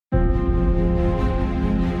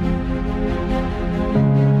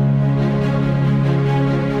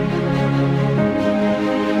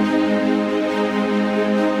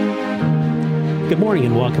morning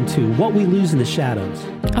and welcome to What We Lose in the Shadows,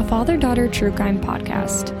 a father-daughter true crime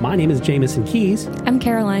podcast. My name is Jamison Keys. I'm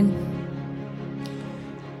Caroline.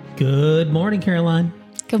 Good morning, Caroline.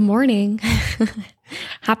 Good morning.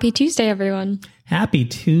 Happy Tuesday, everyone. Happy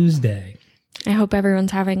Tuesday. I hope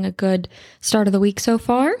everyone's having a good start of the week so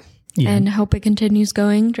far, and hope it continues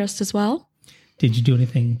going just as well. Did you do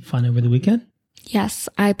anything fun over the weekend? Yes,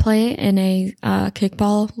 I play in a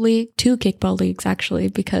kickball league, 2 kickball leagues actually,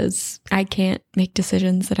 because I can't make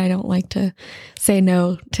decisions that I don't like to say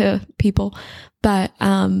no to people. But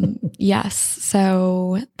yes,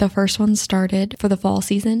 so the first one started for the fall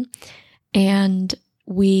season and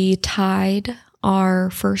we tied our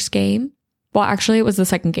first game. Well, actually it was the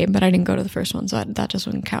second game, but I didn't go to the first one, so that just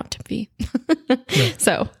wouldn't count to me. Right.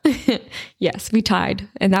 So yes, we tied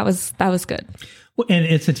and that was good. Well, and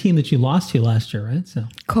it's a team that you lost to last year, right? So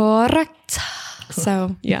Correct.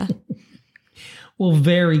 So, yeah. Well,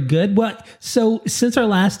 very good. Well, so since our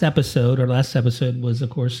last episode was, of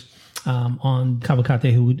course, on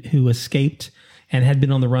Cavalcante, who escaped and had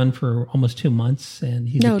been on the run for almost 2 months. And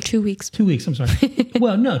 2 weeks. 2 weeks, I'm sorry.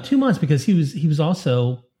 Well, no, 2 months, because he was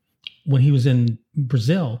also, when he was in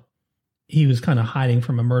Brazil, he was kind of hiding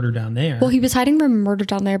from a murder down there. Well, he was hiding from a murder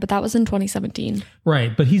down there, but that was in 2017.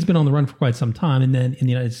 Right. But he's been on the run for quite some time. And then in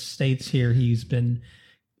the United States here, he's been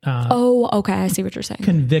okay. I see what you're saying.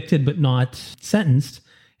 Convicted, but not sentenced.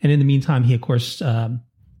 And in the meantime, he, of course,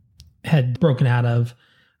 had broken out of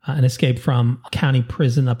and escaped from a county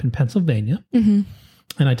prison up in Pennsylvania. Mm-hmm.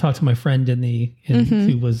 And I talked to my friend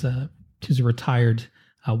who was who's a retired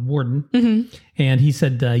warden. Mm-hmm. And he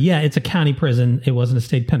said, it's a county prison. It wasn't a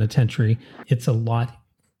state penitentiary. It's a lot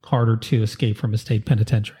harder to escape from a state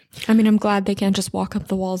penitentiary. I mean, I'm glad they can't just walk up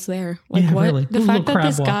the walls there. Like, yeah, what? Really. The fact that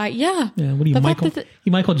this guy, Yeah, what do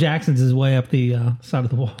you, Michael Jackson's his way up the side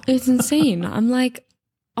of the wall. It's insane. I'm like,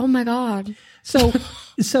 oh my God. So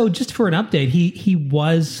just for an update, he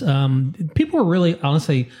was, people were really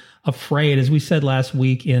honestly afraid, as we said last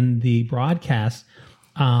week in the broadcast.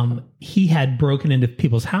 He had broken into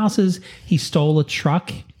people's houses. He stole a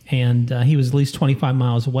truck, and he was at least 25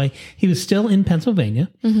 miles away. He was still in Pennsylvania.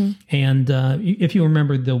 Mm-hmm. And if you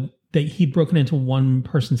remember, that he'd broken into one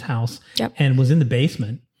person's house and was in the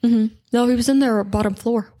basement. Mm-hmm. No, he was in their bottom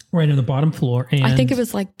floor. Right in the bottom floor. And I think it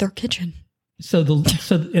was like their kitchen. So the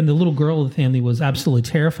little girl of the family was absolutely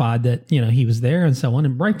terrified that, he was there and so on,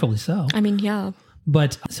 and rightfully so. I mean, yeah.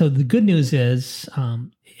 But so the good news is,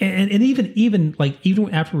 and even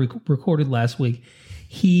after we recorded last week,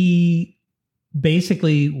 he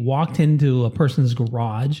basically walked into a person's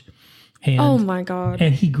garage, and oh my God!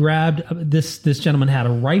 And he grabbed this gentleman had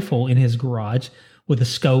a rifle in his garage with a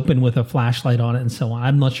scope and with a flashlight on it and so on.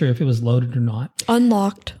 I'm not sure if it was loaded or not.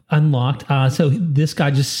 Unlocked. So this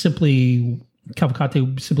guy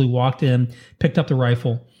Cavalcante simply walked in, picked up the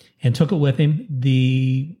rifle, and took it with him.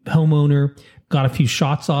 The homeowner got a few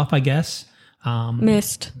shots off, I guess.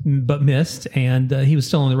 Missed. And he was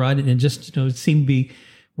still on the run, and just seemed to be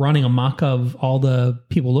running amok of all the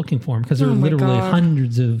people looking for him, because there were literally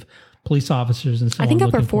hundreds of police officers and so on. I think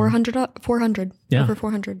over 400. 400. Yeah. Over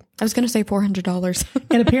 400. I was going to say $400.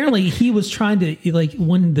 And apparently he was trying to,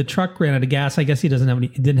 when the truck ran out of gas, I guess he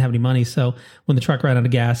didn't have any money. So when the truck ran out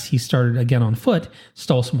of gas, he started again on foot,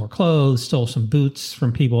 stole some more clothes, stole some boots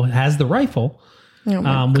from people, has the rifle,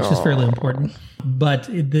 which is fairly important. But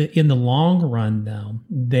in the long run, though,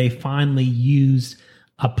 they finally used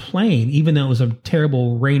a plane, even though it was a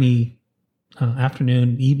terrible rainy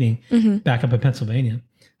evening back up in Pennsylvania.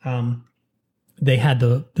 They had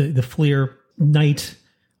the FLIR night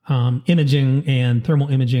imaging and thermal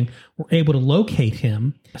imaging, were able to locate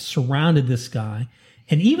him, surrounded this guy.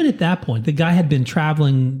 And even at that point, the guy had been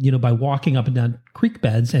traveling, by walking up and down creek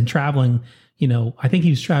beds and traveling, I think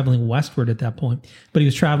he was traveling westward at that point, but he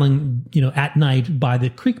was traveling, at night by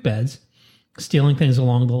the creek beds, stealing things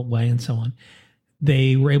along the way and so on.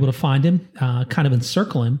 They were able to find him, kind of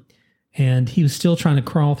encircle him, and he was still trying to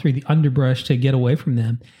crawl through the underbrush to get away from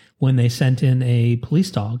them when they sent in a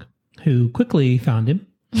police dog who quickly found him.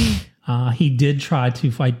 He did try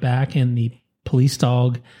to fight back, and the police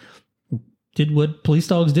dog did what police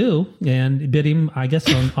dogs do and bit him, I guess,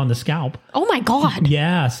 on the scalp. Oh my God.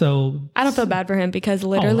 Yeah. So I don't feel bad for him, because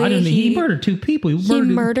literally he murdered 2 people.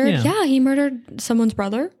 He murdered someone's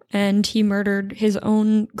brother, and he murdered his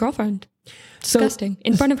own girlfriend. Disgusting.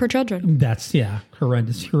 In front of her children. That's,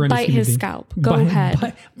 horrendous. Bite his scalp. Go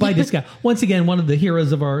ahead. Bite his scalp. Once again, one of the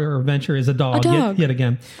heroes of our adventure is a dog. Yet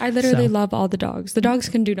again. I literally love all the dogs. The dogs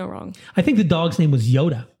can do no wrong. I think the dog's name was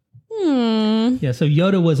Yoda. Yeah, so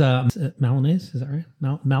Yoda was a Malinois, is that right?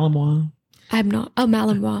 Malinois? I'm not. Oh,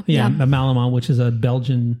 Malinois. Yeah, a Malinois, which is a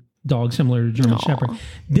Belgian dog similar to German Aw. Shepherd.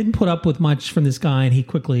 Didn't put up with much from this guy, and he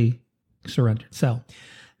quickly surrendered. So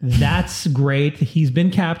that's great. He's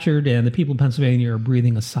been captured, and the people of Pennsylvania are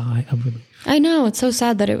breathing a sigh of relief. I know. It's so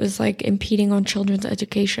sad that it was like impeding on children's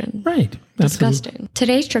education. Right. Disgusting. Absolutely.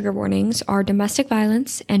 Today's trigger warnings are domestic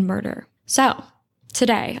violence and murder. So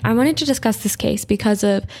today I wanted to discuss this case because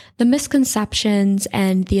of the misconceptions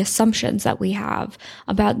and the assumptions that we have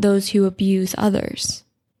about those who abuse others.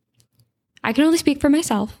 I can only speak for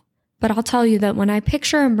myself, but I'll tell you that when I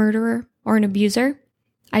picture a murderer or an abuser,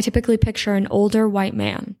 I typically picture an older white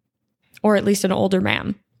man, or at least an older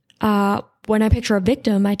man. When I picture a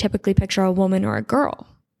victim, I typically picture a woman or a girl.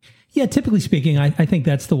 Yeah, typically speaking, I think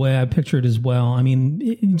that's the way I picture it as well. I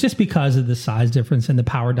mean, just because of the size difference and the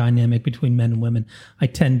power dynamic between men and women, you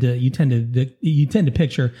tend to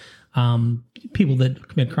picture people that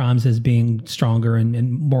commit crimes as being stronger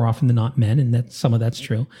and more often than not men, and that some of that's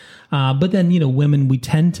true. But then, women, we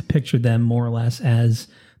tend to picture them more or less as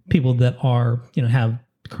people that are, have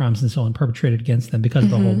crimes and so on perpetrated against them because of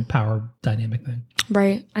the whole power dynamic thing.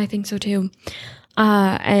 Right. I think so too.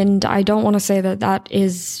 And I don't want to say that that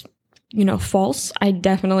is, false. I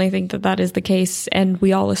definitely think that that is the case. And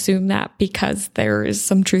we all assume that because there is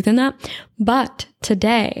some truth in that. But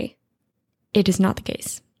today, it is not the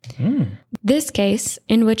case. This case,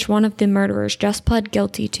 in which one of the murderers just pled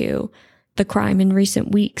guilty to the crime in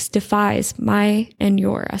recent weeks, defies my and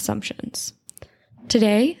your assumptions.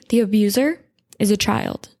 Today, the abuser is a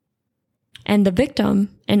child, and the victim,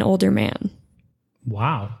 an older man.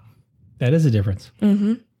 Wow. That is a difference.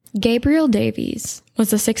 Gabriel Davies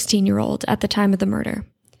was a 16-year-old at the time of the murder.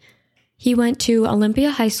 He went to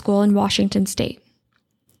Olympia High School in Washington State.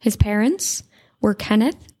 His parents were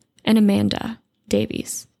Kenneth and Amanda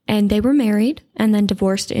Davies, and they were married and then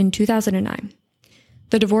divorced in 2009.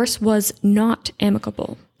 The divorce was not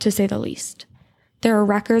amicable, to say the least. There are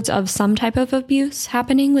records of some type of abuse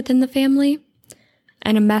happening within the family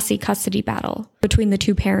and a messy custody battle between the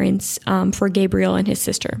two parents for Gabriel and his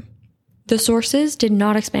sister. The sources did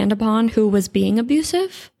not expand upon who was being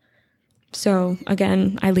abusive. So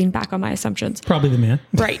again, I lean back on my assumptions. Probably the man.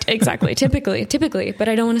 Right, exactly. Typically, but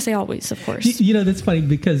I don't want to say always, of course. That's funny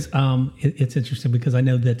because it's interesting because I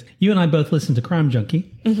know that you and I both listen to Crime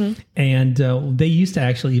Junkie, and they used to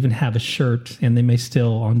actually even have a shirt, and they may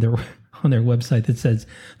still on their website that says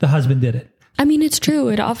the husband did it. I mean, it's true.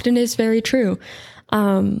 It often is very true.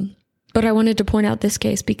 But I wanted to point out this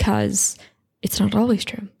case because it's not always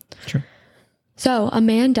true. Sure. So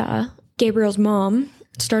Amanda, Gabriel's mom,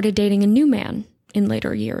 started dating a new man in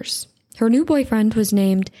later years. Her new boyfriend was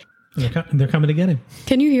named... They're coming to get him.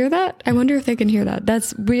 Can you hear that? I wonder if they can hear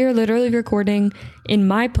that. We are literally recording in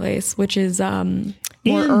my place, which is more in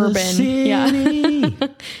urban. The city. Yeah.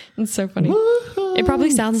 It's so funny. Woo-hoo. It probably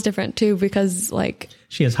sounds different too because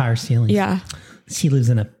she has higher ceilings. Yeah. She lives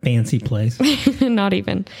in a fancy place. Not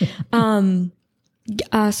even.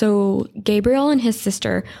 So Gabriel and his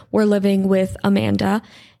sister were living with Amanda,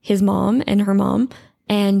 his mom and her mom,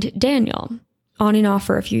 and Daniel, on and off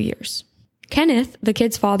for a few years. Kenneth, the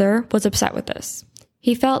kid's father, was upset with this.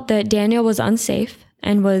 He felt that Daniel was unsafe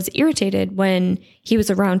and was irritated when he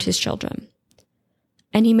was around his children.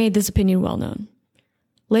 And he made this opinion well known.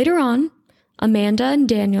 Later on, Amanda and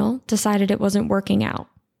Daniel decided it wasn't working out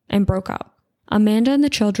and broke up. Amanda and the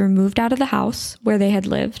children moved out of the house where they had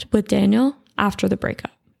lived with Daniel after the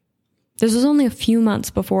breakup. This was only a few months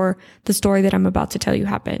before the story that I'm about to tell you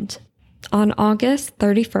happened. On August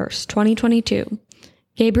 31st, 2022,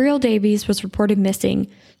 Gabriel Davies was reported missing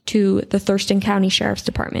to the Thurston County Sheriff's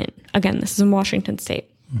Department. Again, this is in Washington State.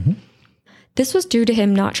 This was due to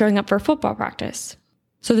him not showing up for football practice.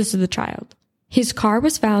 So this is the child. His car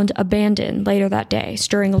was found abandoned later that day,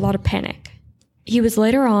 stirring a lot of panic. He was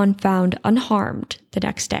later on found unharmed the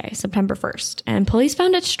next day, September 1st, and police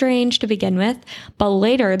found it strange to begin with, but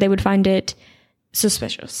later they would find it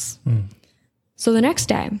suspicious. So the next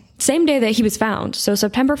day, same day that he was found, so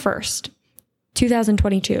September 1st,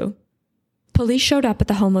 2022, police showed up at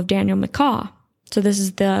the home of Daniel McCaw. So this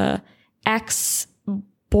is the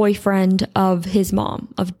ex-boyfriend of his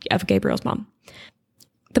mom, of Gabriel's mom.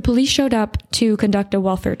 The police showed up to conduct a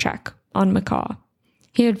welfare check on McCaw.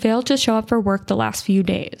 He had failed to show up for work the last few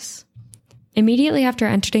days. Immediately after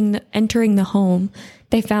entering the home,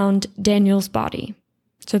 they found Daniel's body.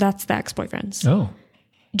 So that's the ex-boyfriend's. Oh.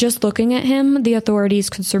 Just looking at him, the authorities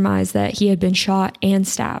could surmise that he had been shot and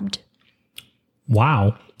stabbed.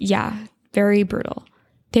 Wow. Yeah, very brutal.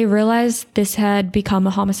 They realized this had become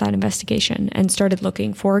a homicide investigation and started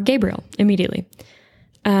looking for Gabriel immediately.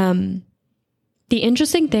 The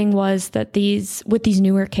interesting thing was that with these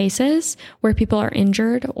newer cases where people are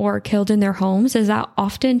injured or killed in their homes is that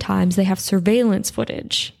oftentimes they have surveillance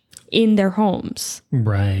footage in their homes.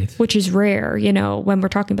 Right. Which is rare, when we're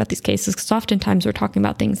talking about these cases, because oftentimes we're talking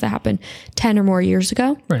about things that happened 10 or more years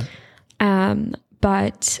ago. Right.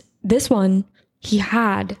 But this one, he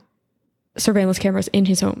had surveillance cameras in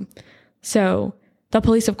his home. So the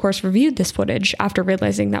police, of course, reviewed this footage after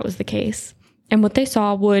realizing that was the case. And what they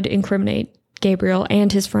saw would incriminate Gabriel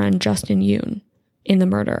and his friend Justin Yoon in the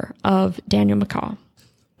murder of Daniel McCaw.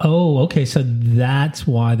 Oh, okay. So that's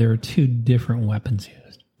why there are two different weapons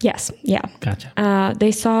used. Yes. Yeah. Gotcha.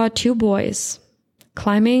 They saw two boys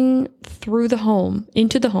climbing through the home,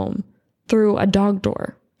 into the home, through a dog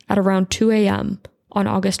door at around 2 a.m. on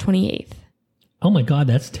August 28th. Oh my God,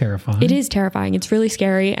 that's terrifying. It is terrifying. It's really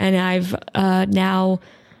scary. And I've now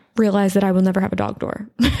realized that I will never have a dog door.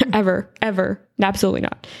 ever. Absolutely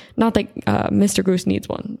not. Not that Mr. Goose needs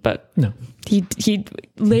one, but no. He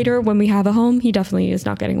later when we have a home, he definitely is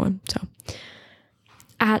not getting one. So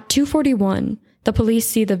at 2:41, the police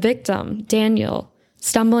see the victim, Daniel,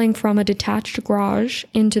 stumbling from a detached garage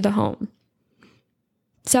into the home.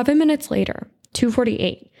 7 minutes later,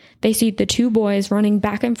 2:48, they see the two boys running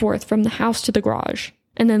back and forth from the house to the garage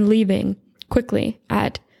and then leaving quickly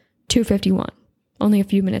at 2:51, only a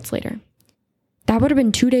few minutes later. That would have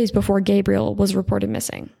been 2 days before Gabriel was reported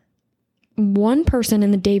missing. One person in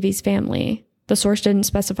the Davies family, the source didn't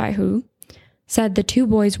specify who, said the two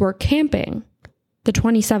boys were camping the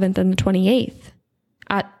 27th and the 28th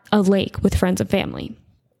at a lake with friends and family.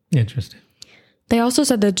 Interesting. They also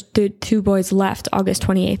said that the two boys left August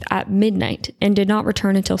 28th at midnight and did not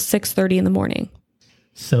return until 6:30 in the morning.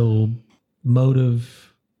 So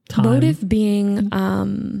motive, time. Motive being,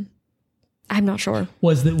 I'm not sure.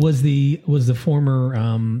 Was the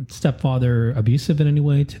former stepfather abusive in any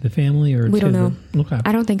way to the family, or we don't know? Okay,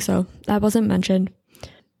 I don't think so. That wasn't mentioned.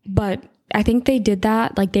 But I think they did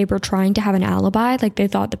that like they were trying to have an alibi. Like they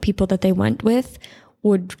thought the people that they went with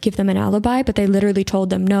would give them an alibi, but they literally told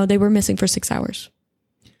them no, they were missing for 6 hours.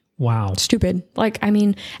 Wow, stupid. Like I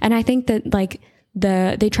mean, and I think that like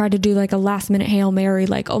they tried to do like a last minute Hail Mary,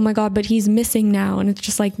 like oh my God, but he's missing now, and it's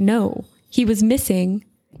just like no, he was missing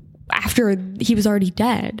after he was already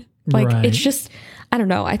dead. Like right. It's just, I don't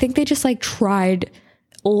know. I think they just like tried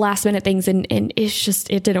last minute things and it's just,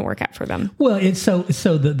 it didn't work out for them. Well, it's so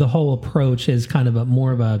the whole approach is kind of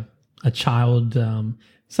more of a child,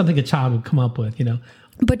 something a child would come up with,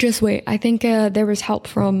 But just wait, I think there was help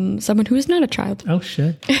from someone who is not a child. Oh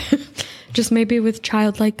shit. Just maybe with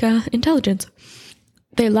childlike intelligence.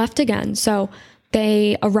 They left again. So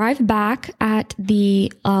they arrived back at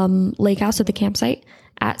the lake house at the campsite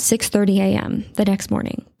at 6:30 a.m. the next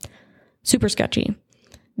morning. Super sketchy.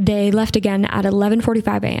 They left again at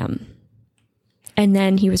 11:45 a.m. And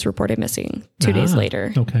then he was reported missing 2 days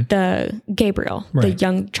later. Okay. The Gabriel, right. the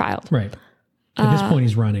young child. Right. At this point,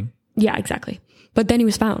 he's running. Yeah, exactly. But then he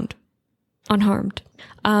was found unharmed.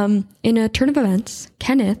 In a turn of events,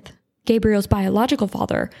 Kenneth, Gabriel's biological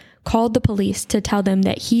father, called the police to tell them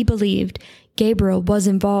that he believed Gabriel was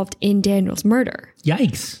involved in Daniel's murder.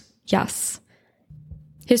 Yikes. Yes.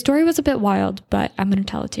 His story was a bit wild, but I'm going to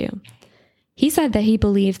tell it to you. He said that he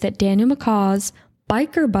believed that Daniel McCaw's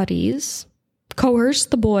biker buddies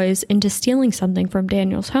coerced the boys into stealing something from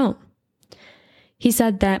Daniel's home. He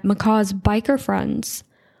said that McCaw's biker friends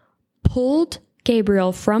pulled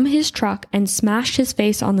Gabriel from his truck and smashed his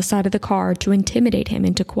face on the side of the car to intimidate him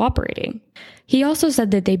into cooperating. He also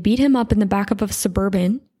said that they beat him up in the back of a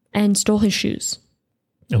Suburban and stole his shoes.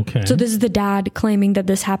 Okay. So this is the dad claiming that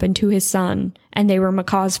this happened to his son, and they were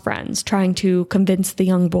McCaw's friends trying to convince the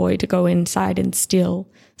young boy to go inside and steal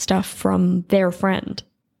stuff from their friend.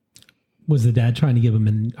 Was the dad trying to give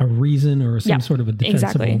him a reason or some sort of a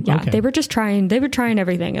defensible? Exactly. Yeah. Okay. They were trying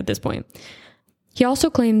everything at this point. He also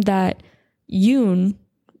claimed that Yoon,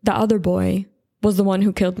 the other boy, was the one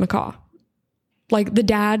who killed McCaw. Like the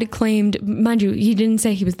dad claimed, mind you, he didn't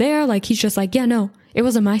say he was there. Like he's just like, yeah, no, it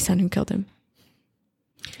wasn't my son who killed him.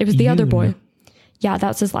 It was the other boy. Yeah,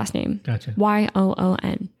 that's his last name. Gotcha.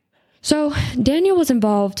 Yoon. So Daniel was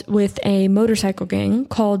involved with a motorcycle gang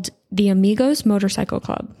called the Amigos Motorcycle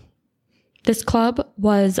Club. This club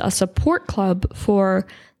was a support club for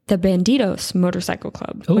the Bandidos Motorcycle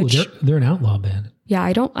Club. Oh, they're an outlaw band. Yeah,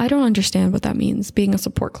 I don't understand what that means, being a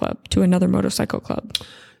support club to another motorcycle club.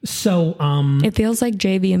 So it feels like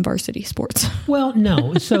JV and varsity sports. Well,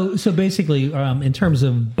 no. So basically, in terms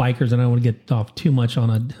of bikers, and I don't want to get off too much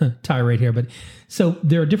on a tirade here, but so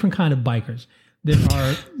there are different kind of bikers. There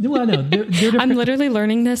are they're different. I'm literally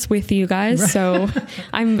learning this with you guys, so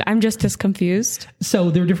I'm just as confused. So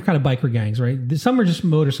there are different kind of biker gangs, right? Some are just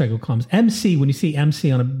motorcycle clubs. MC, when you see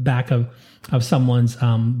MC on the back of someone's,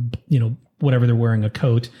 whatever they're wearing, a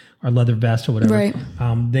coat or leather vest or whatever, Right.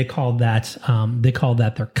 They call that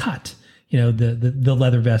their cut. The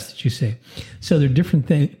leather vest that you see. So there are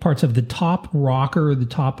different parts of the top rocker, the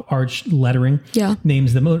top arch lettering. Yeah.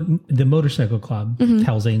 Names the motorcycle club,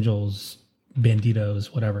 Hells Angels,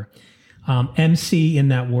 Banditos, whatever. MC in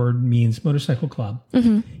that word means motorcycle club.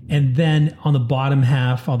 And then on the bottom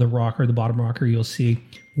half of the bottom rocker, you'll see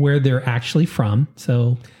where they're actually from.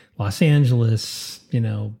 So Los Angeles,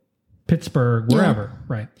 Pittsburgh, wherever,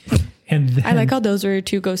 right? And then, I like how those are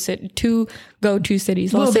two go-to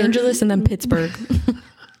cities, Los Angeles and then Pittsburgh.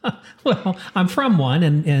 well, I'm from one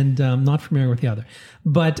and not familiar with the other.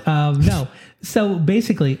 But no. So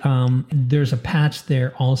basically, there's a patch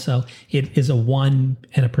there also. It is a 1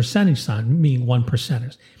 and a percentage sign, meaning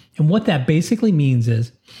 1%ers. And what that basically means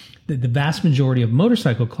is that the vast majority of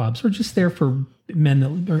motorcycle clubs are just there for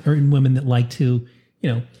men or women that like to,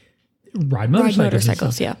 ride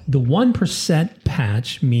motorcycles. Yeah. The 1%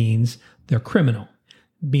 patch means they're criminal,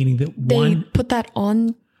 meaning that They put that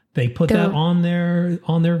on. They put that on their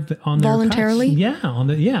voluntarily.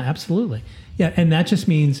 Cuts. Yeah, absolutely. Yeah, and that just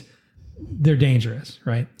means they're dangerous,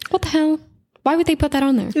 right? What the hell? Why would they put that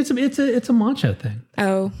on there? It's a macho thing.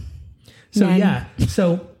 Oh, so men. yeah,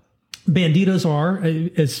 so Banditos are,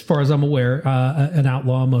 as far as I'm aware, an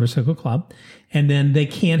outlaw motorcycle club, and then they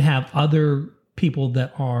can have other people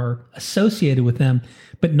that are associated with them,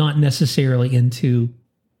 but not necessarily into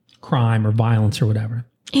crime or violence or whatever.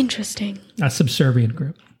 Interesting. A subservient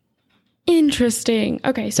group. Interesting.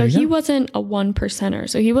 Okay, so he wasn't a 1%er.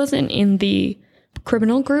 So he wasn't in the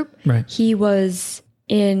criminal group. Right. He was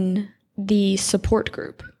in the support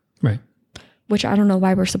group. Right. Which I don't know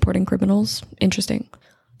why we're supporting criminals. Interesting.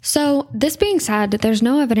 So this being said, there's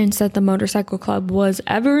no evidence that the motorcycle club was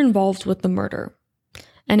ever involved with the murder.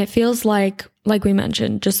 And it feels like we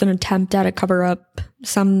mentioned, just an attempt at a cover-up,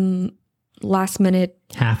 some last minute.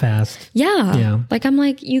 Half-assed. Yeah. Like, I'm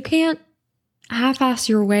like, you can't half-ass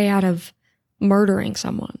your way out of murdering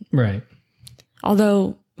someone. Right.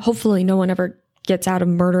 Although, hopefully no one ever gets out of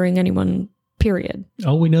murdering anyone, period.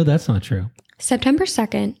 Oh, we know that's not true. September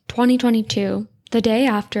 2nd, 2022, the day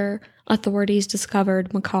after authorities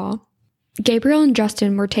discovered McCaw, Gabriel and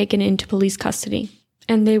Justin were taken into police custody,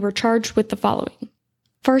 and they were charged with the following: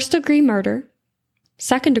 first-degree murder,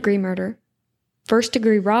 second-degree murder,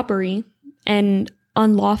 first-degree robbery, and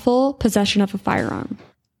unlawful possession of a firearm.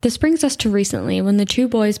 This brings us to recently, when the two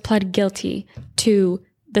boys pled guilty to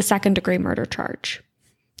the second-degree murder charge.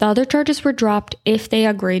 The other charges were dropped if they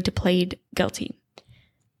agreed to plead guilty.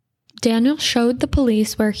 Daniel showed the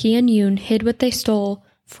police where he and Yoon hid what they stole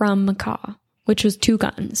from McCaw, which was 2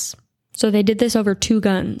 guns. So they did this over 2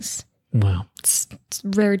 guns. Wow. It's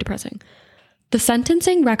very depressing. The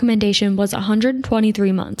sentencing recommendation was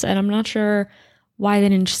 123 months, and I'm not sure why they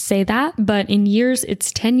didn't say that, but in years,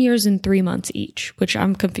 it's 10 years and 3 months each, which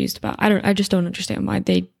I'm confused about. I just don't understand why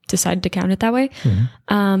they decided to count it that way.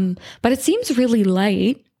 Mm-hmm. But it seems really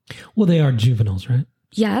light. Well, they are juveniles, right?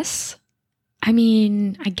 Yes. I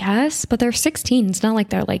mean, I guess, but they're 16. It's not like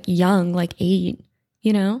they're like young, like 8,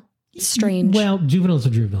 It's strange. Well, juveniles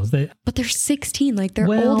are juveniles. But they're 16. Like they're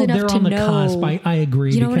old enough to know. They're on the cusp. I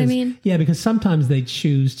agree. You know what I mean? Yeah, because sometimes they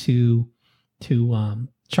choose to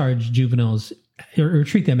charge juveniles or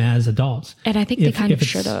treat them as adults. And I think they kind of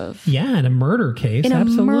should have. Yeah, in a murder case. In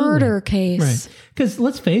absolutely. a murder case. Right. Because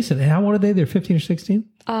let's face it, how old are they? They're 15 or 16?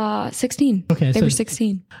 16. Okay. They were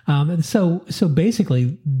 16. So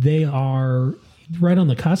basically, they are right on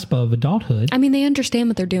the cusp of adulthood. I mean, they understand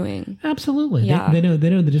what they're doing. Absolutely. Yeah. They know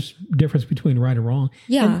the difference between right and wrong.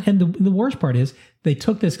 Yeah. And the worst part is they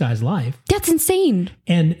took this guy's life. That's insane.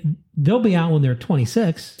 And they'll be out when they're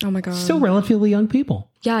 26. Oh my God. Still relatively young people.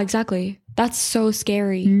 Yeah, exactly. That's so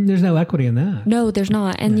scary. There's no equity in that. No, there's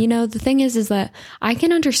not. And, the thing is that I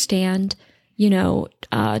can understand,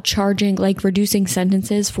 charging, like reducing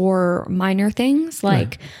sentences for minor things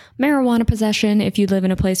like marijuana possession if you live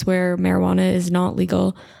in a place where marijuana is not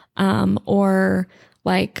legal, or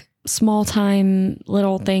like small time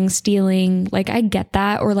little things, stealing. Like, I get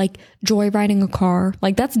that. Or like joyriding a car.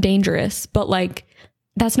 Like, that's dangerous, but like,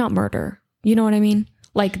 that's not murder. You know what I mean?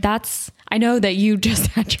 Like, I know that you just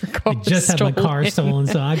had your car stolen. I just had my car stolen,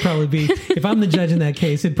 so I'd probably be, if I'm the judge in that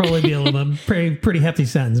case, it'd probably be a little pretty hefty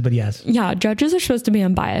sentence, but yes. Yeah, judges are supposed to be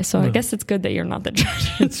unbiased, so I guess it's good that you're not the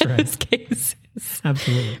judge in those cases.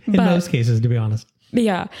 Absolutely. In most cases, to be honest.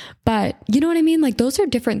 Yeah. But you know what I mean? Like those are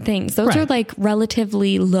different things. Those are like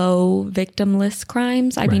relatively low victimless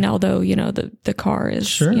crimes. I mean, although, you know, the car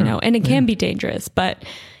is, you know, and it can be dangerous, but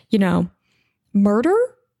you know, murder,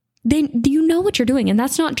 do you know what you're doing? And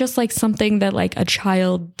that's not just like something that like a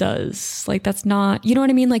child does. Like that's not, you know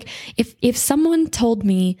what I mean? Like if someone told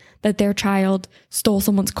me that their child stole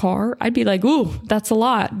someone's car, I'd be like, ooh, that's a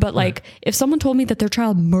lot. But like if someone told me that their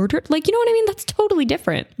child murdered, like, you know what I mean? That's totally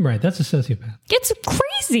different. Right. That's a sociopath. It's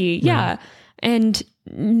crazy. Yeah. And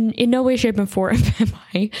in no way, shape, and form am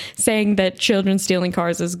I saying that children stealing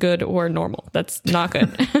cars is good or normal. That's not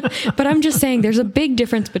good. But I'm just saying there's a big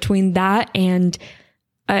difference between that and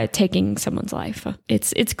taking someone's life.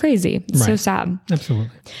 It's crazy. It's so sad. Absolutely.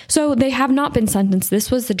 So they have not been sentenced. This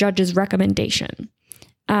was the judge's recommendation.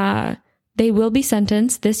 They will be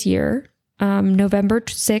sentenced this year, November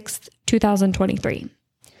 6th, 2023.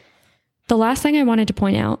 The last thing I wanted to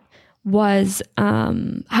point out was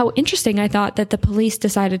how interesting I thought that the police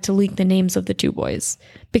decided to leak the names of the two boys,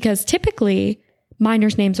 because typically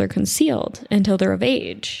minors' names are concealed until they're of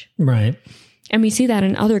age. Right. And we see that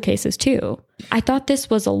in other cases too. I thought this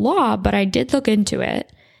was a law, but I did look into it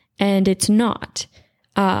and it's not.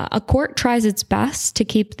 A court tries its best to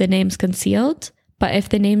keep the names concealed, but if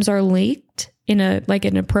the names are leaked in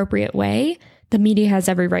an appropriate way, the media has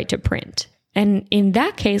every right to print. And in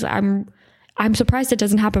that case, I'm surprised it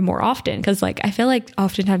doesn't happen more often, because like I feel like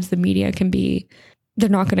oftentimes the media can be, they're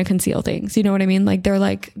not going to conceal things. You know what I mean? Like they're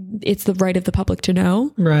like, it's the right of the public to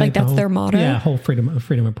know. Right. Like that's their motto. Yeah, whole freedom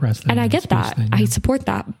of press thing. And I get that. Thing, yeah. I support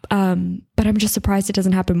that. But I'm just surprised it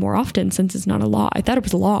doesn't happen more often since it's not a law. I thought it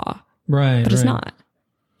was a law. Right. But it's not.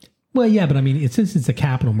 Well, yeah, but I mean, since it's a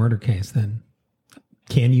capital murder case, then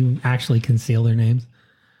can you actually conceal their names?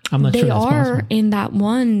 I'm not sure that's possible. They are in that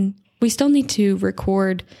one. We still need to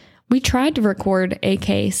record. We tried to record a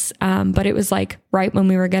case, but it was like right when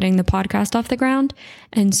we were getting the podcast off the ground.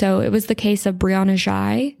 And so it was the case of Brianna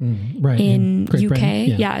Ghey in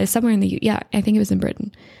UK. Yeah, it's somewhere in the I think it was in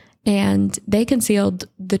Britain. And they concealed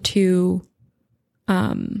the two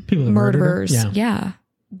murderers.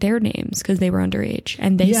 Their names because they were underage,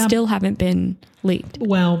 and they still haven't been leaked.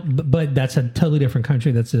 Well, but that's a totally different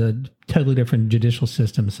country. That's a totally different judicial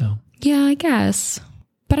system. So yeah, I guess.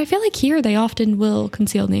 But I feel like here they often will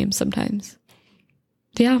conceal names sometimes.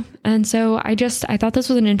 Yeah. And so I thought this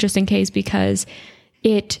was an interesting case because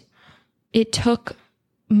it took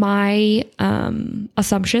my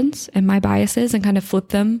assumptions and my biases and kind of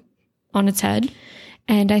flipped them on its head.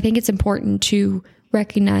 And I think it's important to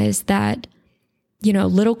recognize that, you know,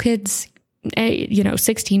 little kids,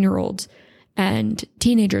 16-year-olds and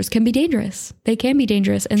teenagers can be dangerous. They can be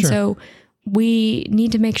dangerous. And so we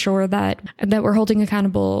need to make sure that we're holding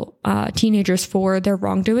accountable teenagers for their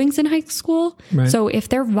wrongdoings in high school. Right. So if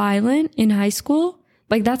they're violent in high school,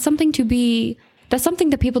 like that's something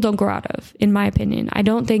that people don't grow out of, in my opinion. I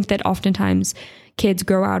don't think that oftentimes kids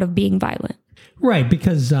grow out of being violent. Right,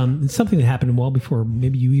 because it's something that happened well before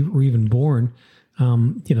maybe you were even born.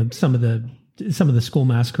 Some of the school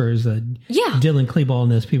massacres, Dylan Klebold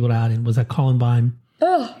and those people out, and was that Columbine?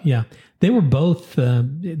 Oh, yeah. They were both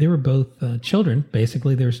children.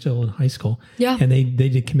 Basically, they were still in high school. Yeah, and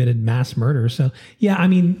they committed mass murder. So yeah, I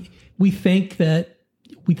mean, we think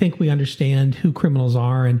we understand who criminals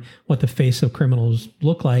are and what the face of criminals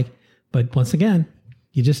look like, but once again,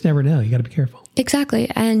 you just never know. You got to be careful. Exactly,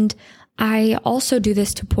 and I also do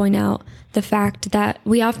this to point out the fact that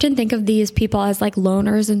we often think of these people as like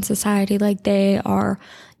loners in society, like they are,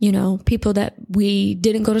 people that we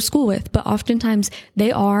didn't go to school with, but oftentimes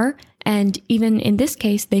they are. And even in this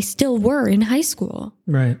case, they still were in high school.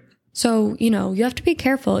 Right. So, you have to be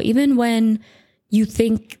careful, even when you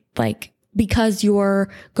think like because you're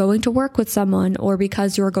going to work with someone or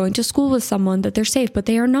because you're going to school with someone that they're safe, but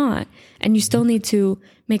they are not. And you still need to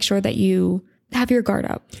make sure that you have your guard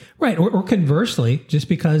up. Right. Or conversely, just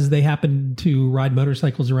because they happen to ride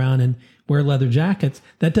motorcycles around and wear leather jackets,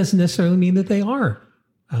 that doesn't necessarily mean that they are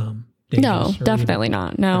no, definitely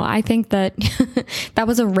not. No, I think that that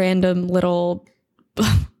was a random little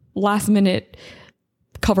last minute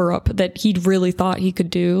cover up that he really thought he could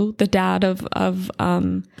do. The dad of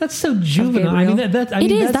that's so juvenile. I mean,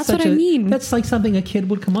 that's what I mean. That's like something a kid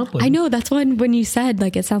would come up with. I know. That's when you said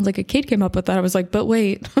like it sounds like a kid came up with that. I was like, but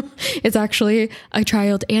wait, it's actually a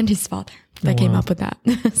child and his father that came up with that.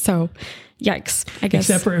 So, yikes! I guess.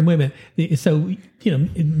 Except for women. So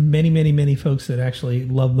many folks that actually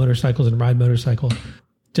love motorcycles and ride motorcycles.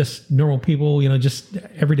 Just normal people, just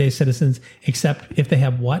everyday citizens. Except if they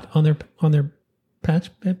have what on their patch,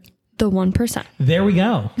 babe? The 1%. There we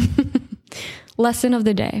go. Lesson of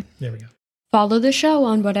the day. There we go. Follow the show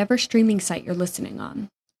on whatever streaming site you're listening on.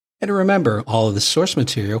 And remember, all of the source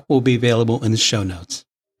material will be available in the show notes.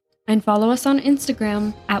 And follow us on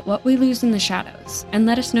Instagram at What We Lose in the Shadows, and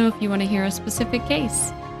let us know if you want to hear a specific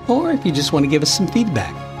case. Or if you just want to give us some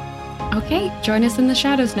feedback. Okay, join us in the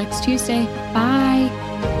shadows next Tuesday. Bye!